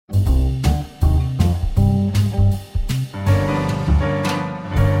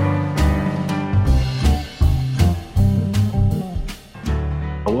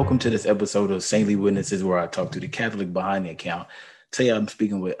welcome to this episode of Saintly Witnesses, where I talk to the Catholic behind the account. Today, I'm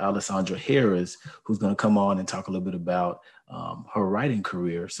speaking with Alessandra Harris, who's going to come on and talk a little bit about her writing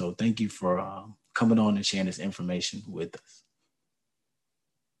career. So thank you for coming on and sharing this information with us.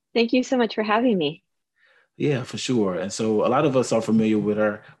 Thank you so much for having me. Yeah, for sure. And so a lot of us are familiar with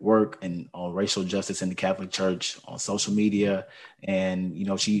her work and on racial justice in the Catholic Church on social media. And,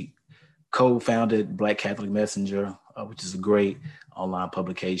 she co-founded Black Catholic Messenger, which is a great online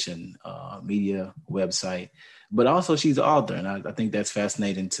publication, media website. But also she's an author, and I think that's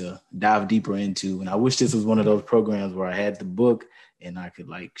fascinating to dive deeper into. And I wish this was one of those programs where I had the book and I could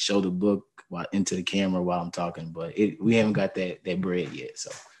show the book into the camera while I'm talking, but we haven't got that bread yet.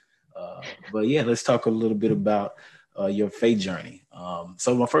 So, but yeah, let's talk a little bit about your faith journey.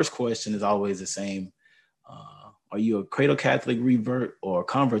 So my first question is always the same. Are you a cradle Catholic revert or a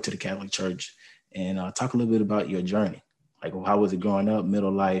convert to the Catholic Church? And talk a little bit about your journey. How was it growing up,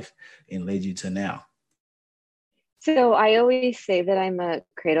 middle life, and led you to now? So I always say that I'm a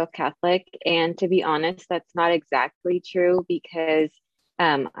cradle Catholic, and to be honest, that's not exactly true because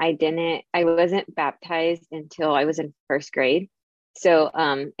I wasn't baptized until I was in first grade. So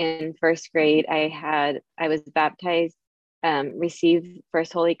in first grade, I was baptized, received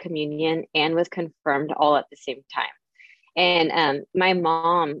First Holy Communion, and was confirmed all at the same time. And my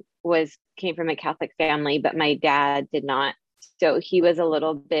mom was came from a Catholic family, but my dad did not. So he was a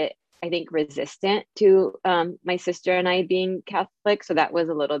little bit, I think, resistant to my sister and I being Catholic. So that was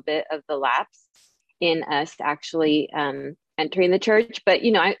a little bit of the lapse in us actually entering the church. But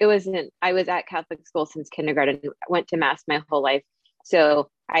it wasn't. I was at Catholic school since kindergarten. Went to mass my whole life. So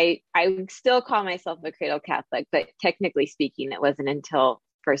I still call myself a cradle Catholic, but technically speaking, it wasn't until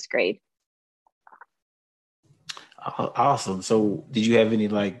first grade. Awesome. So did you have any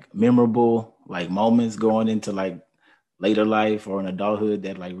memorable moments going into later life or in adulthood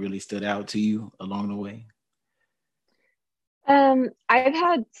that really stood out to you along the way? I've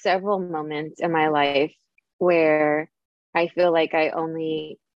had several moments in my life where I feel like I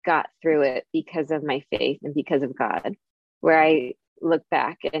only got through it because of my faith and because of God, where I look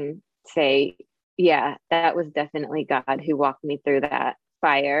back and say, yeah, that was definitely God who walked me through that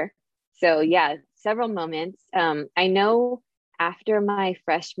fire. So yeah, several moments. I know after my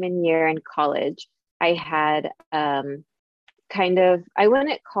freshman year in college, I had I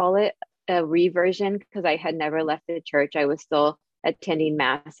wouldn't call it a reversion because I had never left the church. I was still attending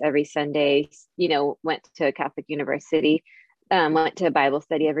mass every Sunday, went to a Catholic university, went to Bible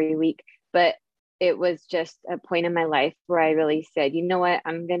study every week. But it was just a point in my life where I really said, you know what,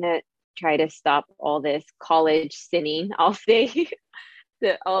 I'm going to try to stop all this college sinning. I'll say,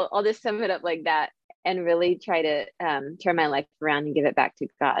 I'll just sum it up like that and really try to turn my life around and give it back to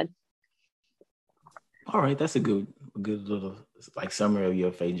God. All right, that's a good little summary of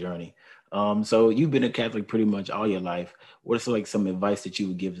your faith journey. So you've been a Catholic pretty much all your life. What's some advice that you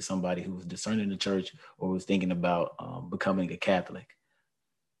would give to somebody who was discerning the church or was thinking about becoming a Catholic?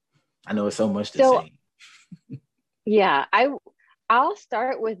 I know it's so much to So say. yeah, I'll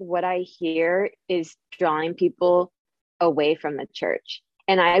start with what I hear is drawing people away from the church.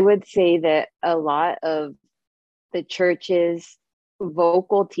 And I would say that a lot of the church's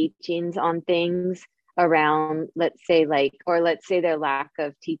vocal teachings on things around, let's say their lack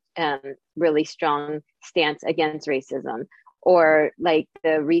of really strong stance against racism, or like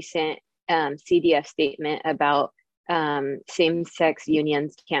the recent CDF statement about same-sex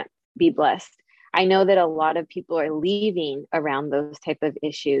unions can't be blessed. I know that a lot of people are leaving around those type of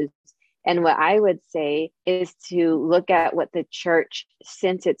issues. And what I would say is to look at what the church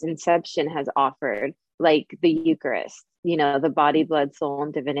since its inception has offered, like the Eucharist, the body, blood, soul,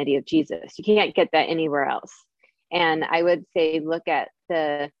 and divinity of Jesus. You can't get that anywhere else. And I would say look at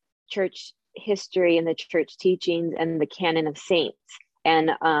the church history and the church teachings and the canon of saints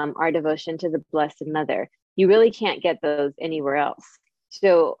and our devotion to the Blessed Mother. You really can't get those anywhere else.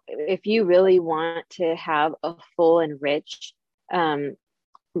 So if you really want to have a full and rich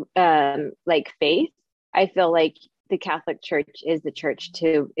faith, I feel like the Catholic Church is the church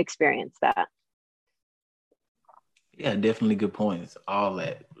to experience that. Yeah, definitely good points. All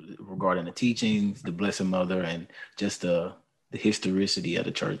that regarding the teachings, the Blessed Mother, and just the historicity of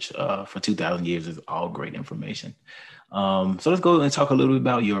the church for 2,000 years is all great information. So let's go and talk a little bit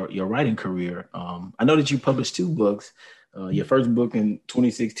about your writing career. I know that you published two books. Your first book in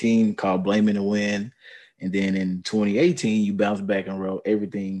 2016 called Blaming the Wind. And then in 2018, you bounced back and wrote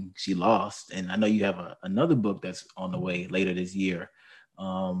Everything She Lost. And I know you have another book that's on the way later this year.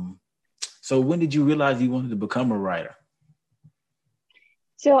 So when did you realize you wanted to become a writer?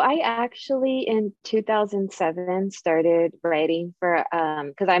 So I actually in 2007 started writing for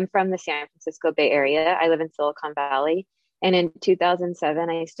because I'm from the San Francisco Bay Area. I live in Silicon Valley. And in 2007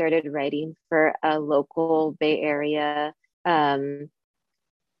 I started writing for a local Bay Area um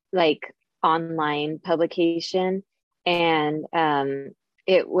like online publication, and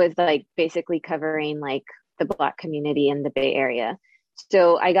it was like basically covering like the Black community in the Bay Area.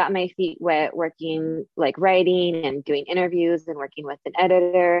 So I got my feet wet working, like writing and doing interviews and working with an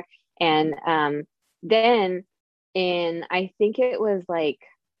editor. And then in, I think it was like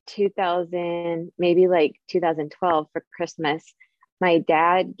 2000, maybe like 2012 for Christmas, my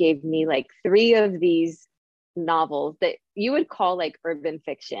dad gave me like three of these novels that you would call like urban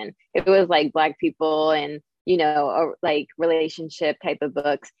fiction. It was like Black people and, like relationship type of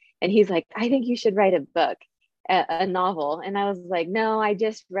books. And he's like, I think you should write a book, a novel. And I was like, no, I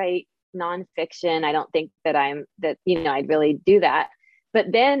just write nonfiction. I don't think that I'd really do that.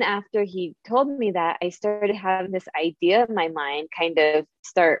 But then after he told me that, I started having this idea in my mind kind of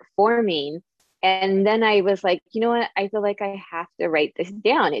start forming. And then I was like, you know what? I feel like I have to write this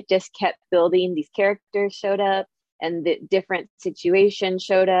down. It just kept building. These characters showed up and the different situations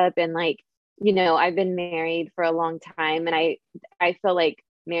showed up. And like, I've been married for a long time, and I feel like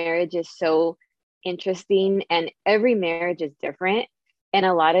marriage is so interesting, and every marriage is different. And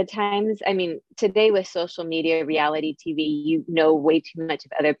a lot of times, I mean, today with social media, reality TV, you know way too much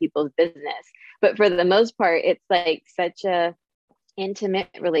of other people's business. But for the most part, it's like such a intimate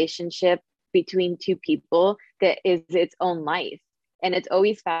relationship between two people that is its own life, and it's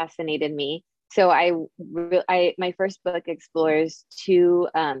always fascinated me. So my first book explores two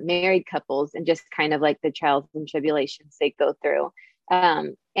married couples and just kind of like the trials and tribulations they go through.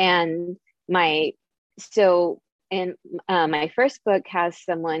 And my so and My first book has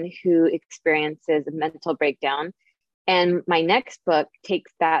someone who experiences a mental breakdown, and my next book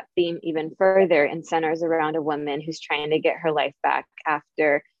takes that theme even further and centers around a woman who's trying to get her life back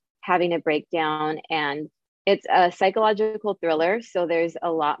after having a breakdown. And it's a psychological thriller. So there's a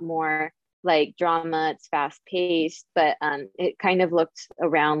lot more like drama. It's fast paced, but it kind of looks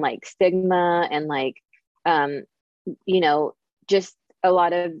around like stigma and like, um, you know, just a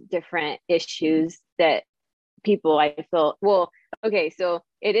lot of different issues that people I feel well okay, so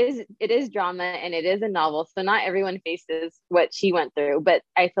it is drama and it is a novel, so not everyone faces what she went through, but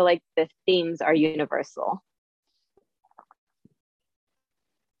I feel like the themes are universal.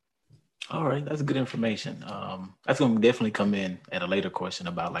 All right, that's good information. That's going to definitely come in at a later question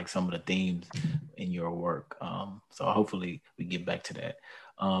about like some of the themes in your work. So hopefully we get back to that.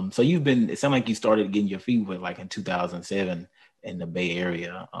 So it sounds like you started getting your feet wet like in 2007 in the Bay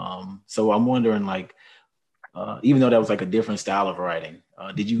Area. So I'm wondering like, even though that was like a different style of writing,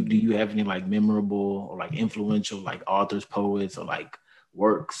 do you have any like memorable or like influential like authors, poets, or like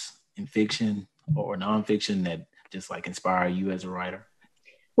works in fiction or nonfiction that just like inspire you as a writer?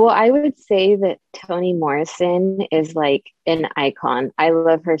 Well, I would say that Toni Morrison is like an icon. I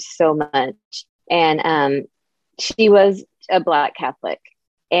love her so much. And she was a Black Catholic.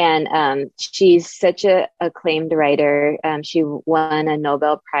 And she's such a acclaimed writer. She won a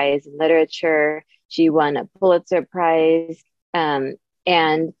Nobel Prize in literature. She won a Pulitzer Prize.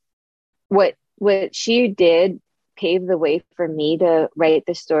 And what she did paved the way for me to write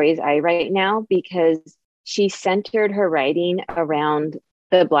the stories I write now, because she centered her writing around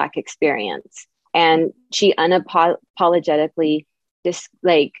the Black experience, and she unapologetically just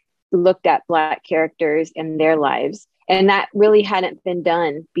like looked at Black characters and their lives, and that really hadn't been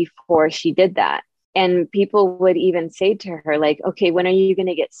done before she did that. And people would even say to her like, okay, when are you going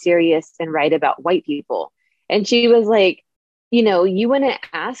to get serious and write about white people? And she was like, you wouldn't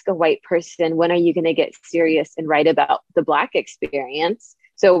ask a white person, when are you going to get serious and write about the Black experience?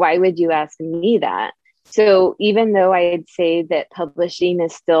 So why would you ask me that? So even though I'd say that publishing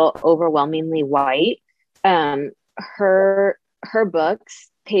is still overwhelmingly white, her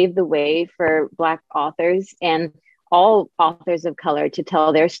books paved the way for Black authors and all authors of color to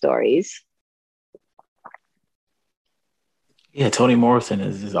tell their stories. Yeah, Toni Morrison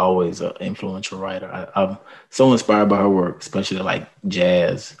is always an influential writer. I'm so inspired by her work, especially like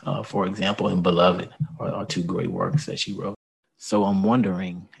jazz, for example, and Beloved are two great works that she wrote. So I'm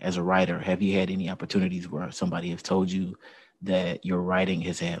wondering, as a writer, have you had any opportunities where somebody has told you that your writing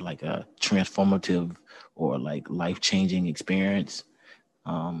has had like a transformative or like life-changing experience?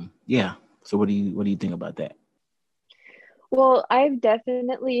 Yeah. So what do you think about that? Well, I've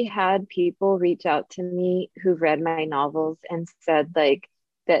definitely had people reach out to me who've read my novels and said like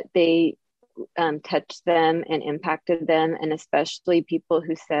that they touched them and impacted them, and especially people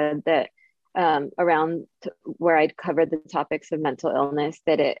who said that around where I'd covered the topics of mental illness,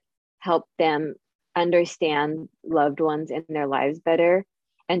 that it helped them understand loved ones in their lives better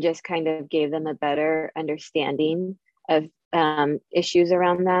and just kind of gave them a better understanding of issues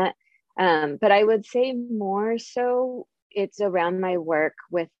around that. But I would say more so it's around my work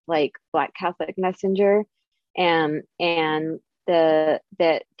with like Black Catholic Messenger, and the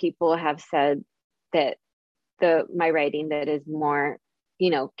that people have said that the my writing that is more,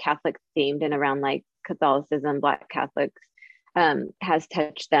 Catholic themed and around like Catholicism, Black Catholics, has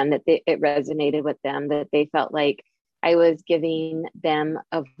touched them, that it resonated with them, that they felt like I was giving them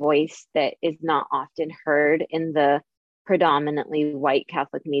a voice that is not often heard in the predominantly white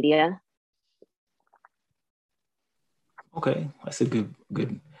Catholic media. Okay, that's a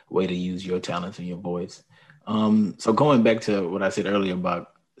good way to use your talents and your voice. So going back to what I said earlier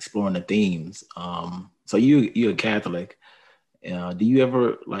about exploring the themes. So you're a Catholic. Do you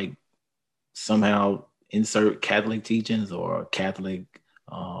ever like somehow insert Catholic teachings or Catholic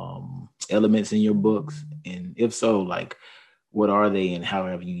elements in your books? And if so, like what are they and how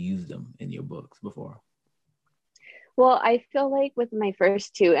have you used them in your books before? Well, I feel like with my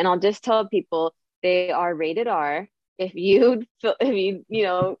first two, and I'll just tell people they are rated R. If you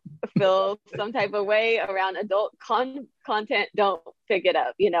feel some type of way around adult content, don't pick it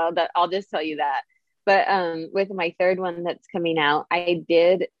up. That I'll just tell you that. But with my third one that's coming out, I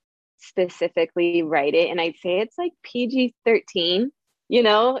did specifically write it, and I'd say it's like PG-13.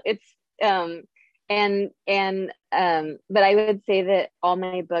 It's um but I would say that all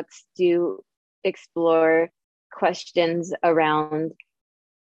my books do explore questions around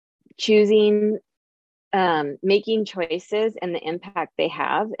choosing, making choices and the impact they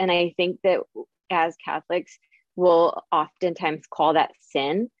have. And I think that as Catholics, we'll oftentimes call that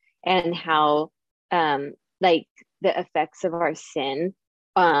sin, and how like the effects of our sin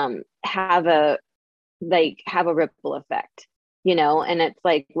have a ripple effect, and it's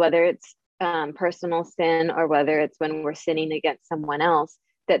like whether it's personal sin or whether it's when we're sinning against someone else,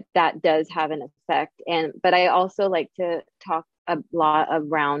 that does have an effect. But I also like to talk a lot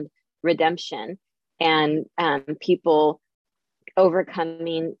around redemption and people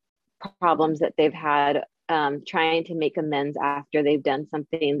overcoming problems that they've had, trying to make amends after they've done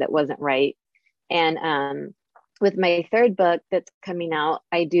something that wasn't right. And with my third book that's coming out,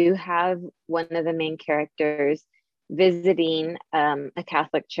 I do have one of the main characters visiting a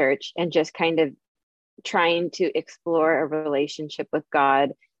Catholic church and just kind of trying to explore a relationship with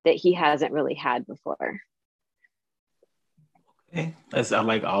God that he hasn't really had before. Okay, I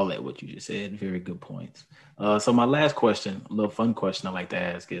like all that what you just said. Very good points. So my last question, a little fun question I like to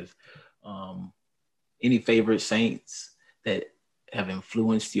ask is, um, any favorite saints that have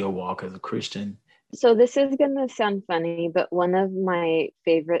influenced your walk as a Christian? So this is going to sound funny, but one of my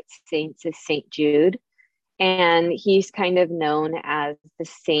favorite saints is Saint Jude. And he's kind of known as the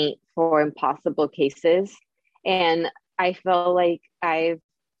saint for impossible cases. And I feel like I've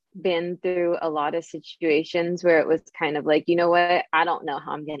been through a lot of situations where it was kind of like, you know what, I don't know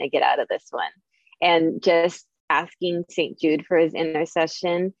how I'm going to get out of this one. And just asking St. Jude for his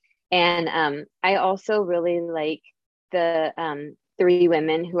intercession. And I also really like the three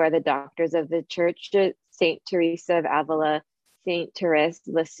women who are the doctors of the church: St. Teresa of Avila, St. Therese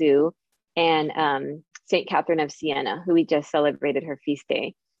Lisieux, and St. Catherine of Siena, who we just celebrated her feast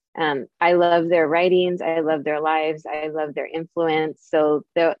day. I love their writings. I love their lives. I love their influence. So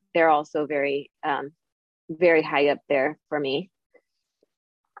they're also very, very high up there for me.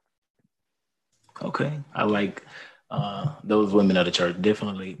 Okay, I like those women of the church.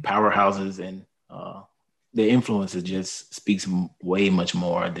 Definitely powerhouses, and their influence just speaks way much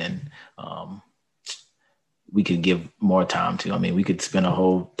more than we could give more time to. I mean, we could spend a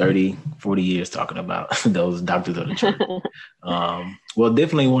whole 30, 40 years talking about those doctors of the church. Well,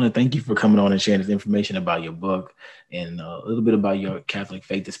 definitely want to thank you for coming on and sharing this information about your book and a little bit about your Catholic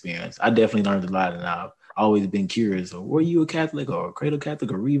faith experience. I definitely learned a lot, and I've always been curious, or were you a Catholic or a cradle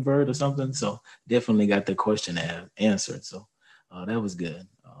Catholic or revert or something? So definitely got the question answered. So that was good.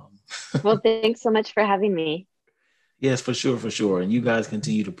 Well, thanks so much for having me. Yes, for sure, for sure. And you guys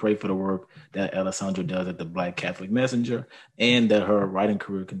continue to pray for the work that Alessandra does at the Black Catholic Messenger, and that her writing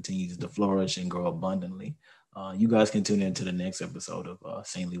career continues to flourish and grow abundantly. You guys can tune in to the next episode of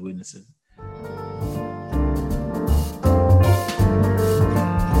Saintly Witnesses.